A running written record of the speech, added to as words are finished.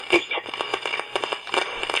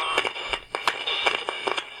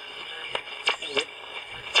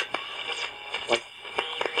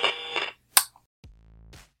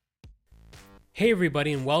Hey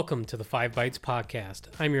everybody, and welcome to the 5 Bytes Podcast.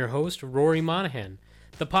 I'm your host, Rory Monahan.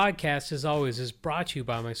 The podcast, as always, is brought to you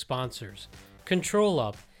by my sponsors,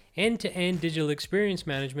 ControlUp, end-to-end digital experience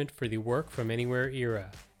management for the work-from-anywhere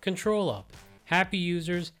era. ControlUp, happy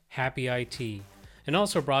users, happy IT. And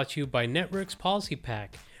also brought to you by Networks Policy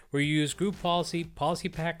Pack, where you use Group Policy, Policy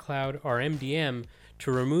Pack Cloud, or MDM,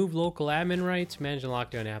 to remove local admin rights, manage and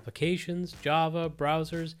lock down applications, Java,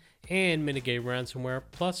 browsers, and mitigate ransomware,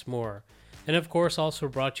 plus more. And of course, also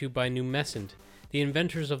brought to you by Numescent, the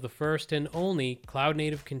inventors of the first and only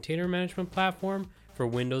cloud-native container management platform for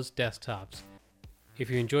Windows desktops. If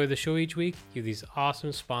you enjoy the show each week, you have these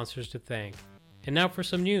awesome sponsors to thank. And now for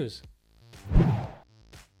some news.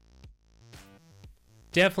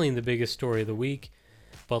 Definitely the biggest story of the week,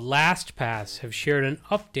 but LastPass have shared an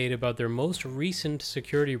update about their most recent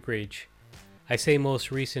security breach. I say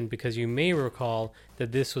most recent because you may recall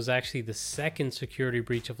that this was actually the second security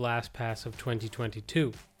breach of LastPass of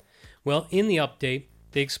 2022. Well, in the update,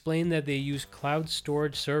 they explained that they use cloud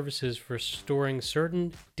storage services for storing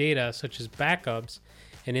certain data such as backups,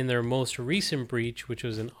 and in their most recent breach, which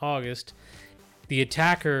was in August, the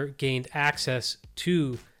attacker gained access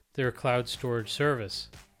to their cloud storage service.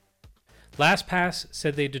 LastPass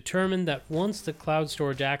said they determined that once the cloud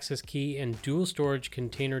storage access key and dual storage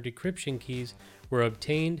container decryption keys were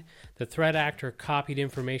obtained, the threat actor copied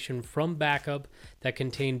information from backup that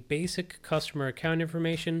contained basic customer account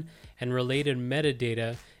information and related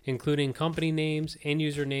metadata, including company names, end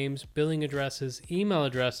user names, billing addresses, email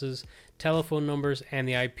addresses, telephone numbers, and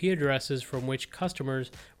the IP addresses from which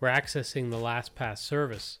customers were accessing the LastPass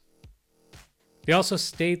service. They also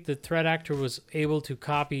state the threat actor was able to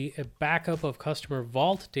copy a backup of customer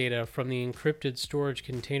vault data from the encrypted storage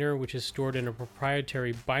container, which is stored in a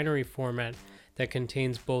proprietary binary format that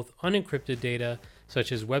contains both unencrypted data,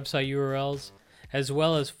 such as website URLs, as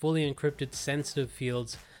well as fully encrypted sensitive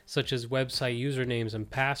fields, such as website usernames and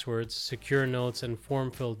passwords, secure notes, and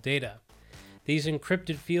form-filled data. These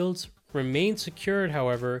encrypted fields remain secured,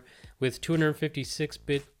 however, with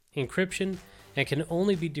 256-bit encryption, and can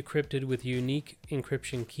only be decrypted with a unique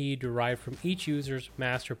encryption key derived from each user's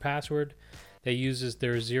master password that uses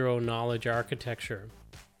their zero-knowledge architecture.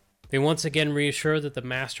 They once again reassure that the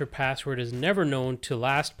master password is never known to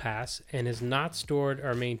LastPass and is not stored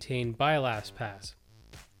or maintained by LastPass.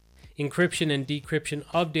 Encryption and decryption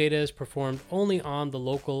of data is performed only on the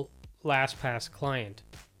local LastPass client.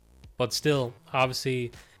 But still,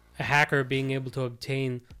 obviously, a hacker being able to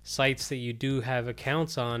obtain sites that you do have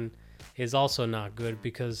accounts on is also not good,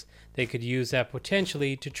 because they could use that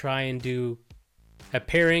potentially to try and do a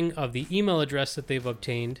pairing of the email address that they've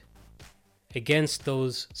obtained against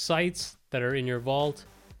those sites that are in your vault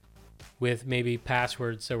with maybe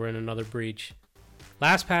passwords that were in another breach.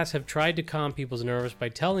 LastPass have tried to calm people's nerves by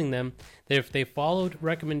telling them that if they followed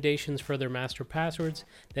recommendations for their master passwords,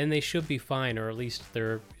 then they should be fine, or at least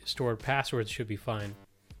their stored passwords should be fine.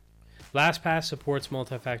 LastPass supports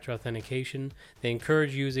multi-factor authentication. They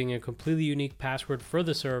encourage using a completely unique password for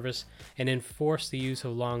the service and enforce the use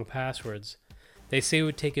of long passwords. They say it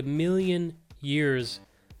would take 1 million years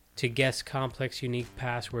to guess complex unique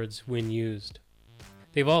passwords when used.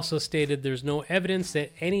 They've also stated there's no evidence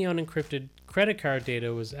that any unencrypted credit card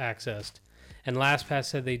data was accessed, and LastPass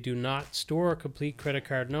said they do not store complete credit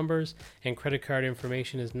card numbers, and credit card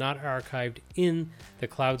information is not archived in the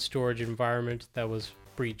cloud storage environment that was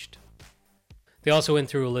breached. They also went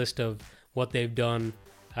through a list of what they've done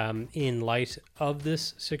in light of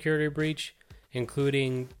this security breach,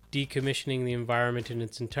 including decommissioning the environment in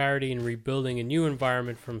its entirety and rebuilding a new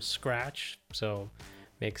environment from scratch. So,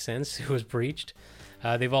 makes sense, it was breached.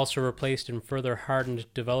 They've also replaced and further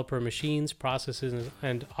hardened developer machines, processes,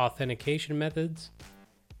 and authentication methods.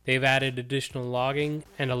 They've added additional logging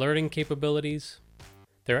and alerting capabilities.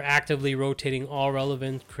 They're actively rotating all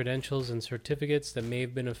relevant credentials and certificates that may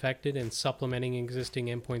have been affected and supplementing existing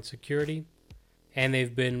endpoint security. And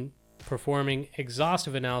they've been performing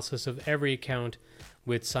exhaustive analysis of every account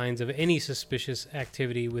with signs of any suspicious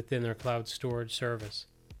activity within their cloud storage service.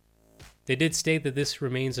 They did state that this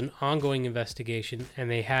remains an ongoing investigation, and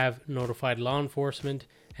they have notified law enforcement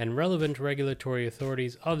and relevant regulatory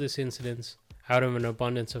authorities of this incident out of an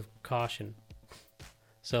abundance of caution.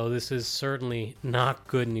 So this is certainly not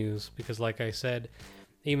good news, because like I said,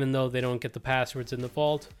 even though they don't get the passwords in the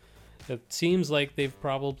vault, it seems like they've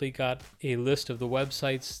probably got a list of the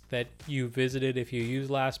websites that you visited if you use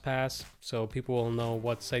LastPass, so people will know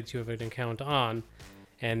what sites you have an account on,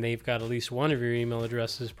 and they've got at least one of your email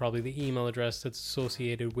addresses, probably the email address that's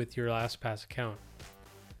associated with your LastPass account.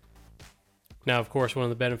 Now, of course, one of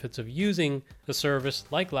the benefits of using a service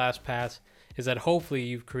like LastPass is that hopefully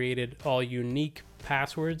you've created all unique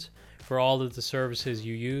passwords for all of the services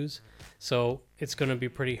you use. So it's going to be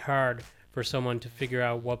pretty hard for someone to figure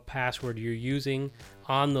out what password you're using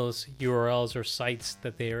on those URLs or sites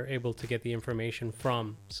that they are able to get the information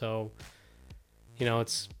from. So,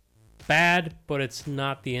 it's bad, but it's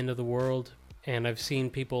not the end of the world. And I've seen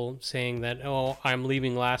people saying that, oh, I'm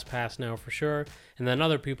leaving LastPass now for sure. And then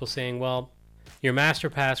other people saying, well, your master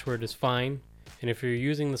password is fine. And if you're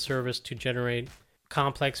using the service to generate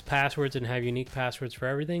complex passwords and have unique passwords for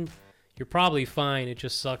everything, you're probably fine. It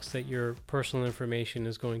just sucks that your personal information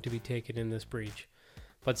is going to be taken in this breach.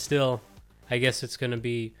 But still, I guess it's going to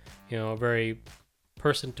be, a very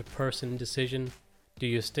person-to-person decision. Do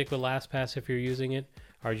you stick with LastPass if you're using it?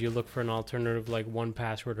 Or do you look for an alternative like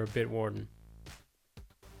 1Password or Bitwarden?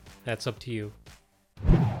 That's up to you.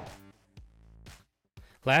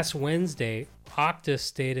 Last Wednesday, Okta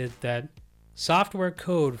stated that software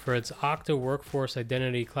code for its Okta Workforce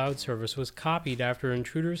Identity Cloud service was copied after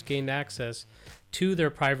intruders gained access to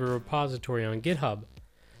their private repository on GitHub.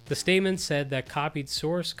 The statement said that copied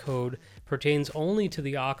source code pertains only to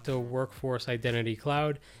the Okta Workforce Identity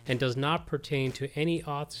Cloud and does not pertain to any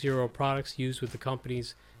Auth0 products used with the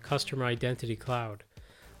company's customer identity cloud.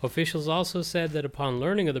 Officials also said that upon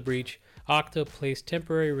learning of the breach, Okta placed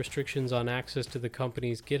temporary restrictions on access to the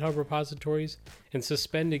company's GitHub repositories and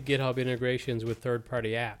suspended GitHub integrations with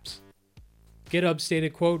third-party apps. GitHub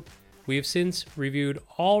stated, quote, "We have since reviewed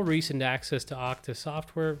all recent access to Okta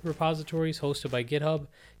software repositories hosted by GitHub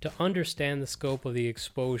to understand the scope of the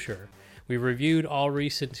exposure. We reviewed all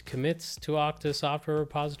recent commits to Okta software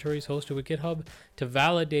repositories hosted with GitHub to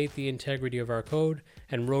validate the integrity of our code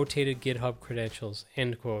and rotated GitHub credentials,"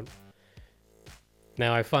 end quote.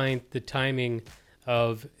 Now, I find the timing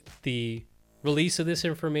of the release of this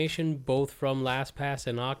information, both from LastPass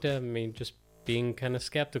and Okta, just being kind of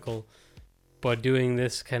skeptical, but doing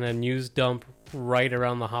this kind of news dump right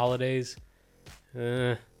around the holidays,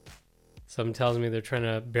 something tells me they're trying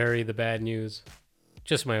to bury the bad news.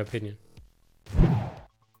 Just my opinion.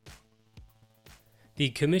 The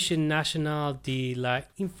Commission Nationale de la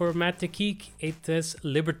Informatique et des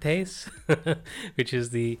Libertés, which is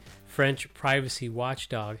the French privacy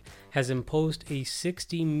watchdog, has imposed a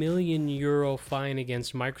 €60 million fine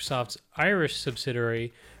against Microsoft's Irish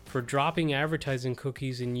subsidiary for dropping advertising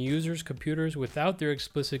cookies in users' computers without their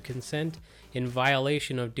explicit consent in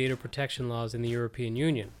violation of data protection laws in the European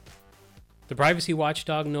Union. The privacy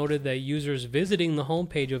watchdog noted that users visiting the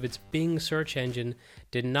homepage of its Bing search engine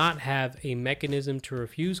did not have a mechanism to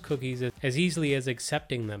refuse cookies as easily as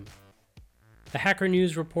accepting them. The Hacker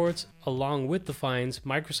News reports, along with the fines,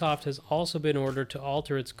 Microsoft has also been ordered to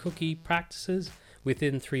alter its cookie practices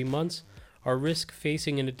within 3 months, or risk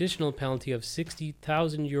facing an additional penalty of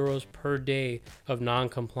 €60,000 per day of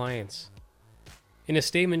non-compliance. In a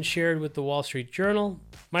statement shared with the Wall Street Journal,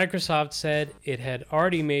 Microsoft said it had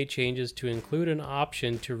already made changes to include an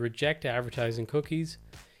option to reject advertising cookies.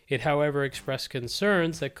 It, however, expressed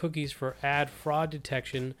concerns that cookies for ad fraud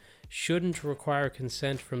detection shouldn't require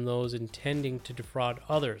consent from those intending to defraud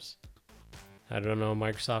others. I don't know,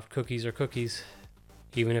 Microsoft, cookies are cookies.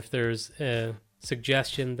 Even if there's a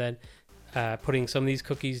suggestion that putting some of these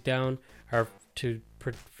cookies down are to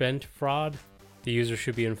prevent fraud, the user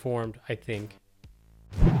should be informed, I think.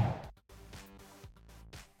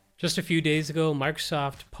 Just a few days ago,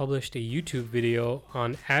 Microsoft published a YouTube video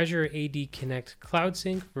on Azure AD Connect Cloud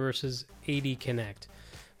Sync versus AD Connect,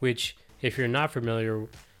 which, if you're not familiar,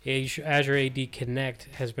 Azure AD Connect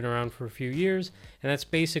has been around for a few years, and that's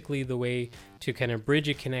basically the way to kind of bridge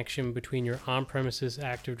a connection between your on-premises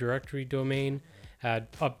Active Directory domain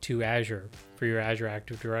up to Azure for your Azure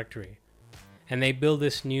Active Directory. And they build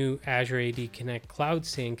this new Azure AD Connect Cloud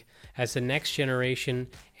Sync as the next generation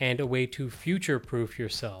and a way to future-proof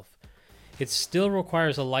yourself. It still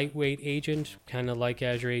requires a lightweight agent, kind of like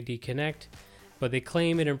Azure AD Connect, but they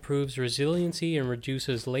claim it improves resiliency and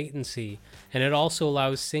reduces latency, and it also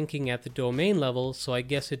allows syncing at the domain level, so I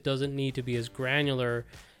guess it doesn't need to be as granular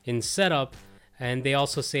in setup, and they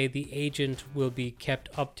also say the agent will be kept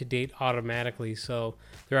up to date automatically, so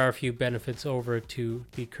there are a few benefits over to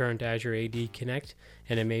the current Azure AD Connect,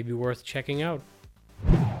 and it may be worth checking out.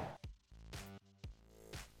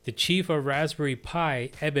 The chief of Raspberry Pi,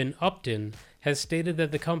 Eben Upton, has stated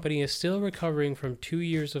that the company is still recovering from 2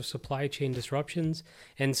 years of supply chain disruptions,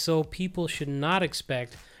 and so people should not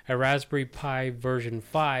expect a Raspberry Pi version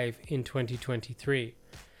 5 in 2023.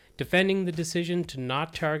 Defending the decision to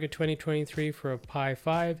not target 2023 for a Pi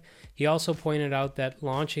 5, he also pointed out that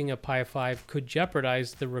launching a Pi 5 could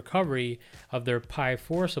jeopardize the recovery of their Pi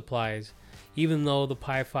 4 supplies, even though the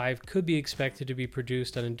Pi 5 could be expected to be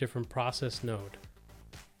produced on a different process node.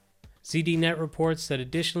 ZDNet reports that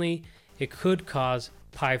additionally, it could cause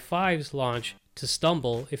Pi 5's launch to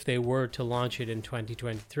stumble if they were to launch it in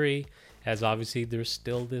 2023, as obviously there's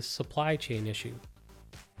still this supply chain issue.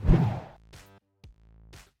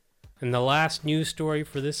 And the last news story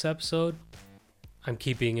for this episode, I'm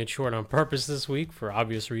keeping it short on purpose this week for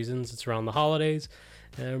obvious reasons. It's around the holidays,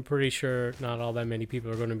 and I'm pretty sure not all that many people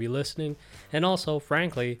are going to be listening. And also,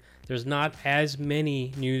 frankly, there's not as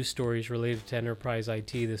many news stories related to enterprise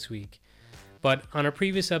IT this week. But on a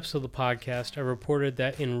previous episode of the podcast, I reported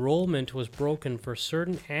that enrollment was broken for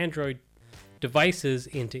certain Android devices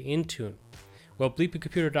into Intune. Well,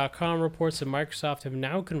 BleepingComputer.com reports that Microsoft have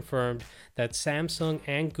now confirmed that Samsung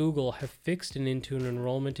and Google have fixed an Intune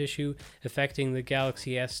enrollment issue affecting the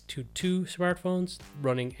Galaxy S22 smartphones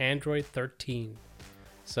running Android 13.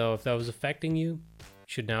 So if that was affecting you, it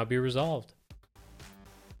should now be resolved.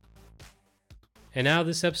 And now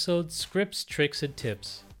this episode's scripts, tricks, and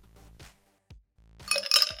tips.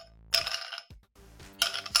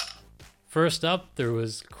 First up, there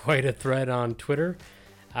was quite a thread on Twitter.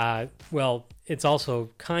 Well, it's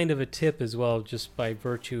also kind of a tip as well, just by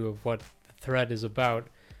virtue of what the thread is about.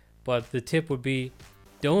 But the tip would be,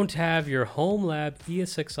 don't have your home lab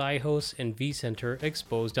ESXi hosts and vCenter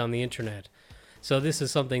exposed on the internet. So this is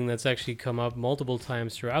something that's actually come up multiple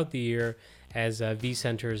times throughout the year as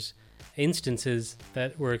vCenter's instances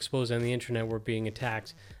that were exposed on the internet were being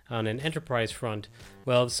attacked on an enterprise front.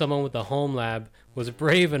 Well, someone with a home lab was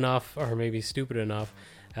brave enough, or maybe stupid enough,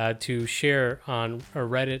 to share on a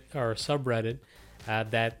Reddit or a subreddit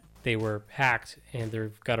that they were hacked, and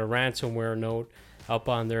they've got a ransomware note up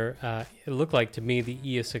on their, it looked like to me, the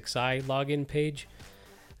ESXi login page.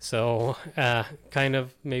 So kind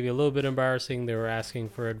of maybe a little bit embarrassing. They were asking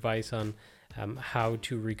for advice on how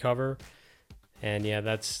to recover. And yeah,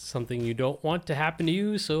 that's something you don't want to happen to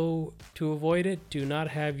you. So to avoid it, do not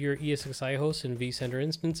have your ESXi hosts and vCenter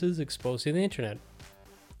instances exposed to the internet.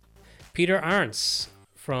 Peter Arntz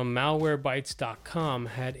from malwarebytes.com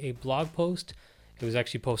had a blog post. It was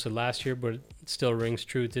actually posted last year, but it still rings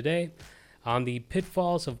true today, on the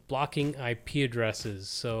pitfalls of blocking IP addresses.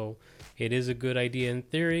 So it is a good idea in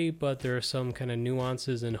theory, but there are some kind of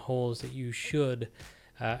nuances and holes that you should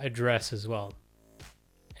address as well.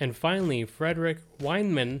 And finally, Frederick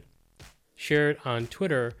Weinman shared on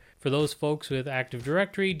Twitter, for those folks with Active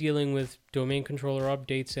Directory dealing with domain controller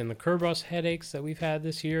updates and the Kerberos headaches that we've had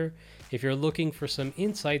this year, if you're looking for some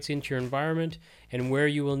insights into your environment and where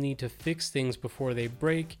you will need to fix things before they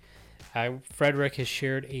break, Frederick has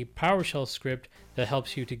shared a PowerShell script that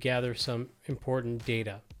helps you to gather some important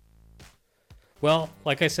data. Well,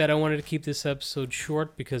 like I said, I wanted to keep this episode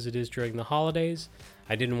short because it is during the holidays.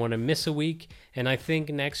 I didn't want to miss a week, and I think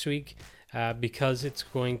next week, because it's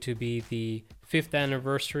going to be the 5th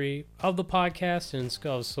anniversary of the podcast, and it's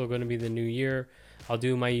also going to be the new year, I'll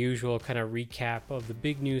do my usual kind of recap of the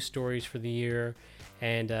big news stories for the year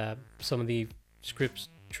and some of the scripts,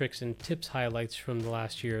 tricks, and tips highlights from the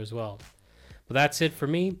last year as well. But that's it for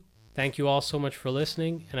me. Thank you all so much for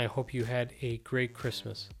listening, and I hope you had a great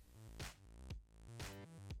Christmas.